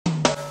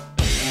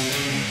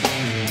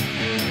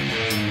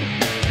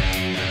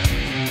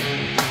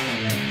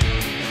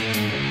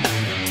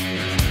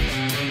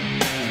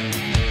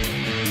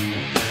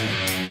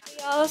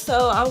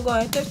So I'm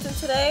going thrifting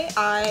today.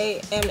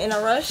 I am in a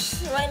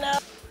rush right now.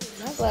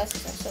 My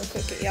glasses are so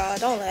crooked, y'all.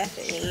 Don't laugh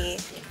at me.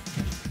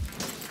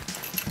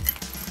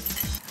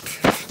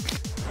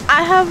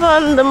 I have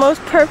on the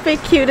most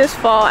perfect, cutest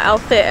fall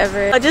outfit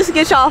ever. Just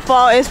get y'all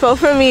fall inspo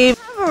for me. I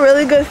have a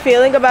really good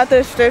feeling about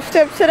this thrift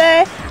tip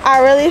today. I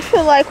really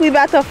feel like we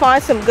about to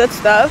find some good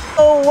stuff.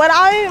 So what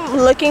I'm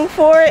looking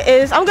for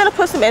is, I'm gonna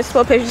put some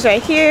inspo pictures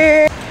right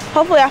here.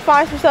 Hopefully I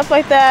find some stuff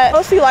like that.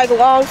 Mostly like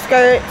long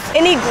skirts,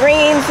 any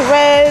greens,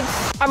 reds.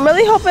 I'm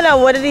really hoping that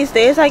one of these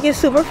days I get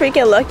super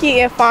freaking lucky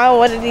and find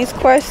one of these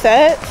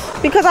corsets,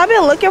 because I've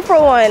been looking for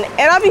one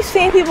and I be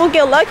seeing people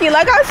get lucky.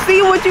 Like, I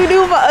see what you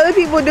do for other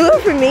people, do it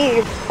for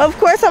me. Of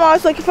course, I'm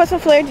always looking for some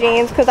flare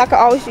jeans because I could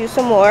always use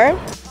some more.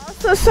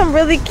 Also some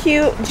really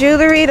cute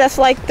jewelry that's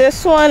like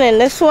this one and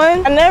this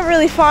one. I never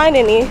really find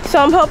any, so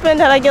I'm hoping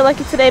that I get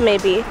lucky today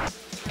maybe.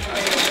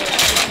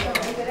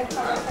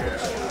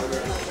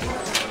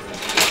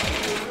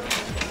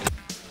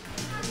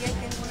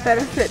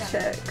 Better fit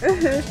check. Why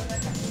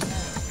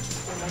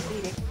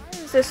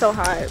is this so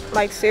hot?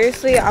 Like,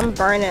 seriously, I'm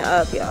burning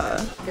up, y'all.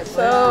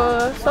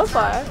 So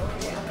far.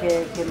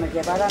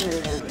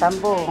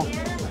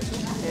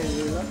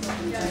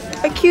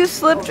 A cute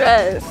slip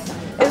dress.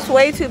 It's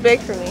way too big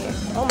for me.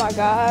 Oh my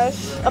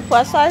gosh. A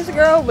plus size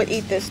girl would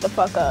eat this the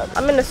fuck up.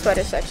 I'm in the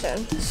sweater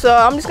section. So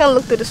I'm just gonna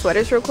look through the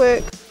sweaters real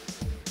quick.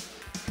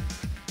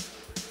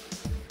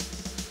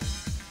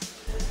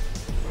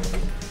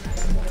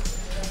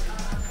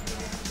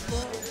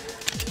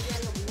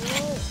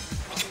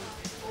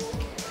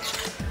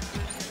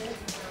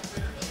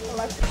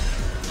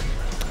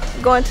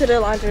 Going to the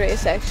lingerie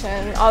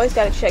section. Always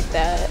gotta check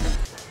that.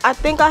 I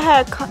think I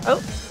had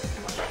oh,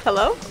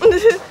 hello.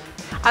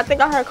 I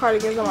think I had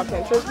cardigans on my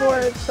Pinterest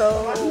board,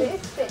 so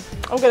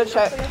I'm gonna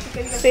check,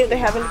 see if they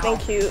have anything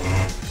cute.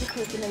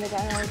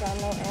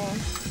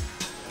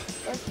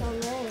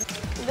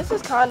 This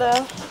is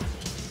kinda,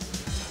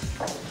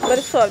 but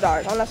it's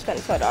 $12. I'm not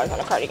spending $12 on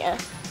a cardigan.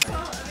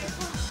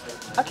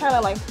 I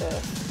kinda like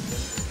this.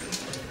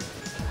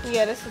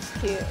 Yeah, this is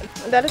cute.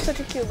 That is such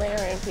a cute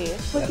layering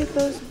piece. Look at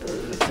those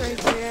boots right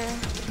there.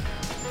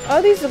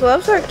 Oh, these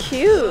gloves are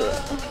cute.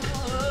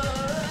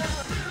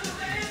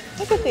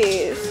 Look at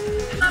these.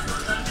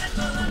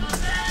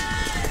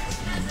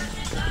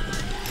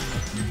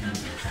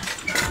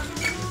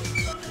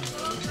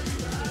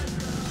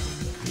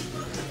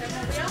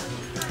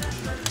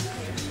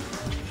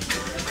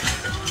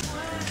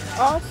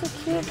 Oh, it's a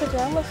cute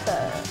pajama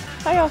set.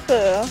 How y'all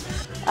feel?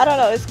 I don't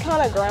know, it's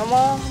kind of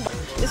grandma.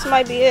 This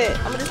might be it.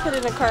 I'm gonna just put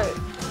it in a cart.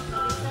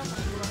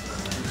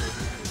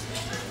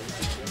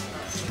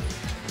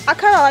 I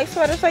kind of like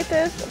sweaters like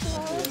this.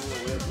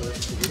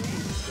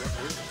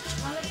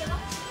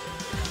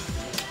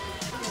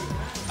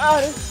 Oh,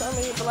 there's so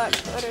many black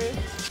sweaters.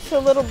 It's a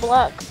little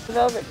black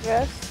velvet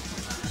dress.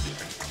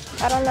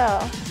 I don't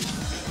know.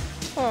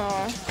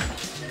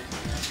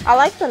 I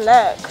like the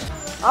neck.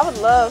 I would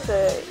love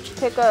to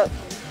pick up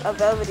a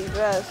velvety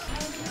dress.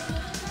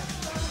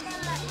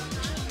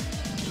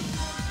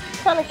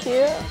 Kind of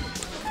cute.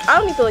 I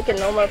don't need to look at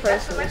no more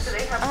purses. I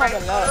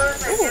have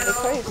enough. Ooh,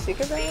 Victoria's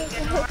Secret bag.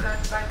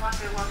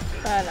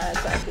 Nah,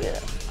 it's not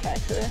cute,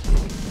 actually.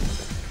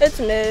 It's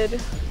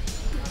mid.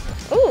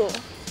 Ooh.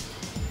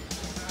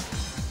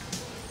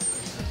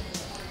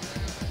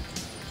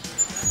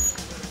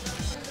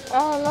 I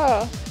don't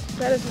know.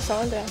 That is a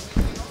Sunday.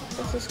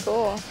 This is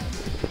cool.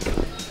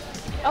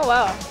 Oh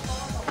wow.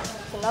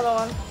 It's another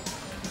one.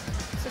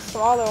 It's a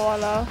smaller one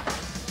though.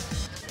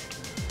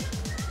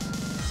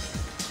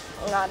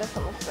 Nah, this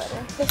one looks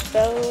better. It's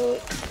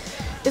dope.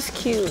 It's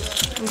cute,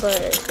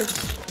 but it's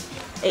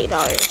 $8.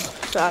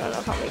 So I don't know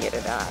if I'm gonna get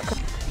it out.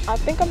 I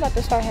think I'm about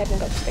to start heading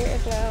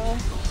upstairs now.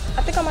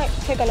 I think I might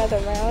take another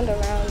round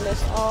around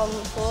this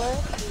floor.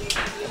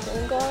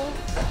 Bingo.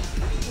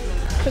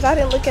 Because I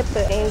didn't look at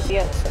the names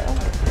yet, so.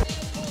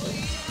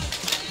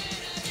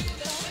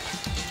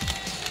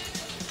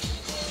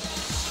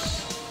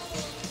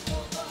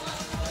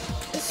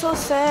 It's so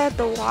sad.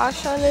 The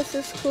wash on this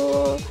is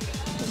cool.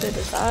 The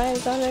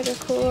designs on it are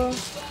cool,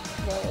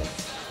 but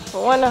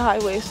for one, the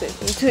high-waisted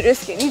and two, the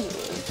skinny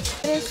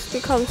jeans. It's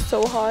become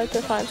so hard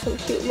to find some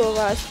cute little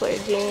rise flare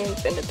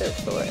jeans in the thrift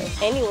store,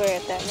 anywhere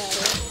at that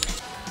matter.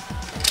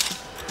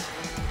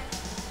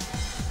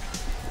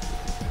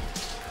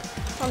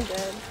 I'm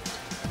dead.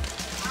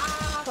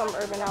 Some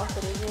Urban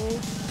Outfitters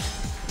jeans.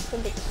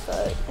 Some bitches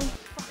suck.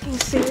 Fucking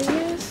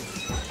serious?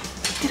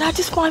 Did I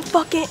just find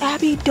fucking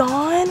Abbey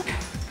Dawn?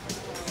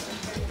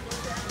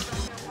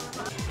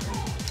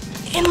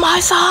 In my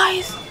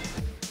size.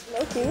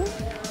 Okay.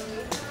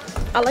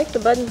 I like the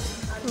buttons,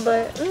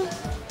 but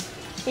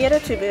yeah, they're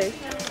too big.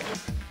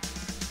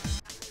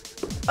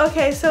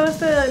 Okay, so it's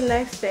the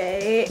next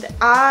day.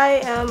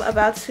 I am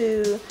about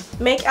to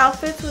make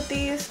outfits with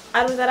these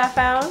items that I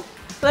found.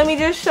 Let me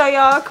just show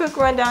y'all a quick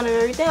rundown of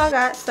everything I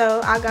got.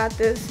 So I got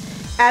this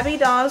Abbey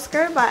Dawn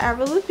skirt by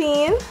Avril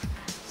Lavigne.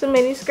 It's a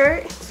mini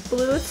skirt. It's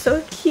blue. It's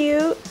so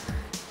cute.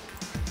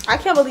 I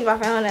can't believe I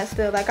found that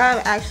still. Like,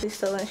 I'm actually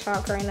still in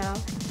shock right now.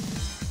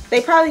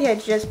 They probably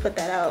had just put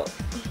that out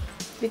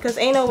because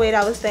ain't no way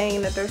that was staying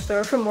in the thrift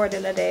store for more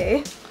than a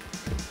day.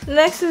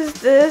 Next is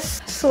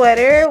this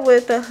sweater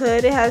with a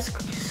hood. It has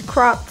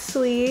cropped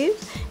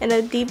sleeves and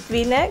a deep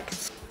v-neck.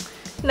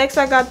 Next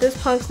I got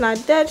this Punk's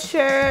Not Dead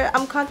shirt.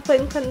 I'm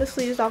contemplating putting the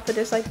sleeves off of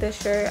this like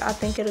this shirt. I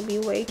think it'll be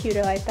way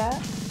cuter like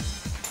that.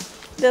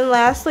 Then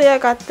lastly I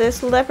got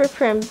this leopard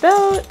print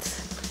belt.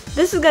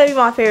 This is gonna be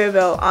my favorite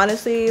belt,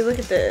 honestly. Look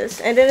at this.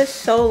 And then it's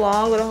so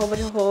long with a whole bunch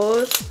of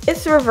holes.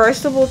 It's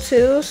reversible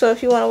too, so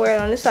if you want to wear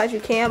it on this side you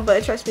can,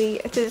 but trust me,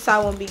 this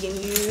side won't be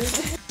getting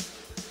used.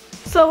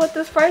 So with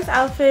this first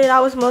outfit, I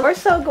was more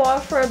so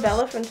going for a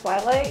Bella from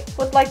Twilight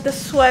with like the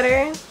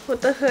sweater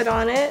with the hood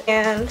on it.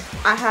 And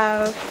I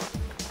have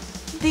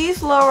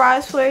these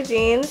low-rise flare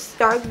jeans,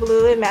 dark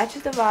blue. It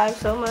matches the vibe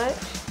so much.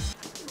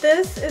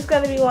 This is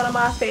going to be one of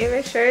my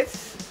favorite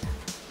shirts.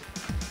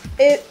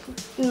 It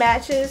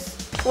matches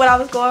what I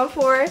was going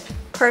for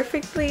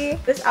perfectly.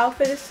 This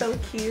outfit is so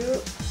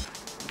cute.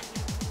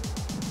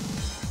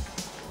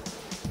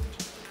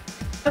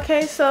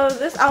 Okay, so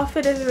this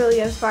outfit is really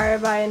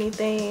inspired by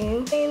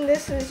anything. I mean,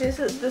 this is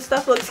just, the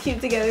stuff looks cute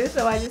together,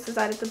 so I just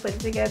decided to put it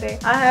together.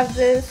 I have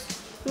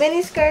this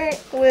mini skirt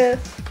with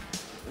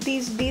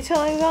these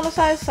detailing on the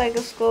sides, like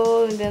a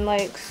skull and then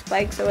like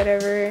spikes or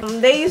whatever.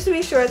 They used to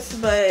be shorts,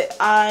 but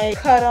I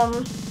cut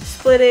them,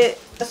 split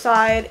it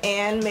aside,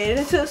 and made it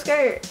into a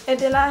skirt. And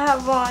then I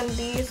have on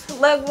these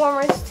leg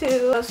warmers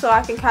too, so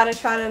I can kind of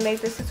try to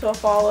make this into a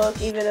fall look,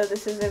 even though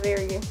this isn't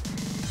very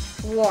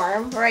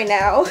warm right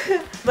now.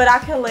 But I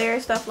can layer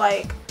stuff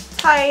like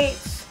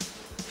tights,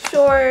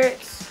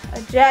 shorts,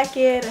 a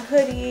jacket, a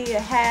hoodie, a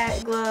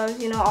hat,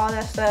 gloves, you know, all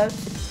that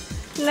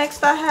stuff.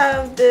 Next I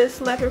have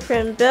this leopard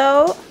print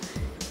belt.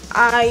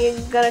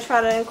 I'm gonna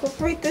try to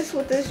incorporate this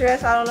with this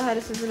dress. I don't know how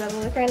this is gonna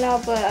look right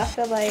now, but I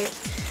feel like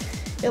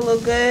it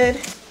look good.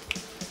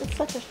 It's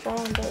such a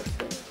strong belt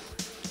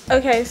too.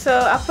 Okay,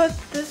 so I put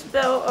this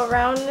belt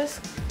around this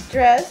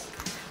dress.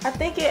 I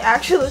think it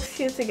actually looks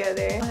cute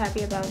together. I'm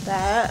happy about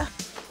that.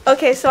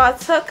 Okay, so I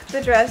tucked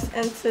the dress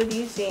into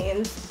these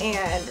jeans,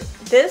 and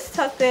this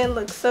tucked in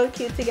looks so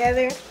cute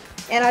together.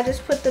 And I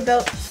just put the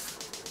belts.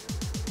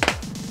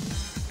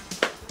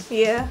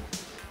 Yeah.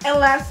 And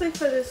lastly,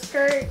 for this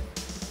skirt,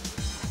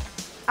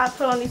 I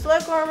put on these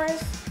leg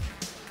warmers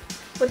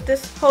with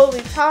this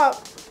holy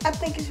top. I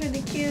think it's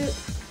really cute.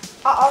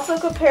 I also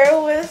compare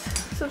it with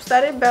some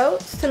studded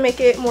belts to make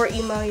it more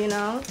emo, you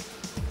know.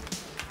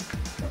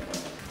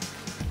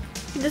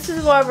 This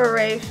is more of a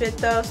rave fit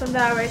though, something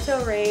I wear to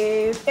a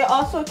rave. It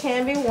also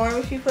can be warm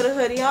if you put a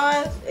hoodie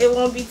on. It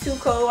won't be too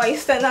cold while you're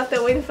standing out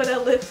there waiting for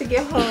that lift to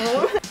get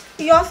home.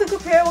 You also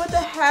compare it with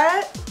a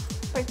hat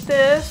like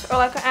this, or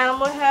like an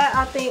animal hat.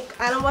 I think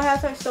animal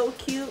hats are so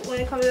cute when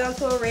it comes down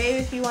to a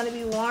rave if you want to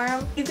be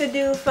warm. You could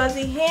do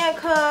fuzzy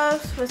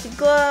handcuffs, fuzzy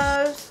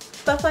gloves,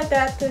 stuff like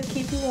that to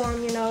keep you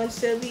warm, you know, and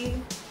still be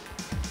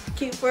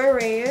cute for a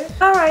rave.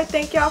 Alright,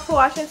 thank y'all for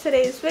watching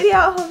today's video.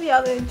 I hope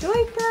y'all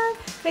enjoyed that.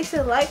 Make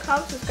sure to like,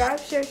 comment, subscribe,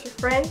 share with your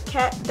friend,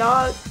 cat,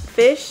 dog,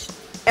 fish,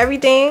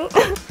 everything.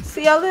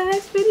 See y'all in the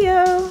next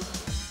video.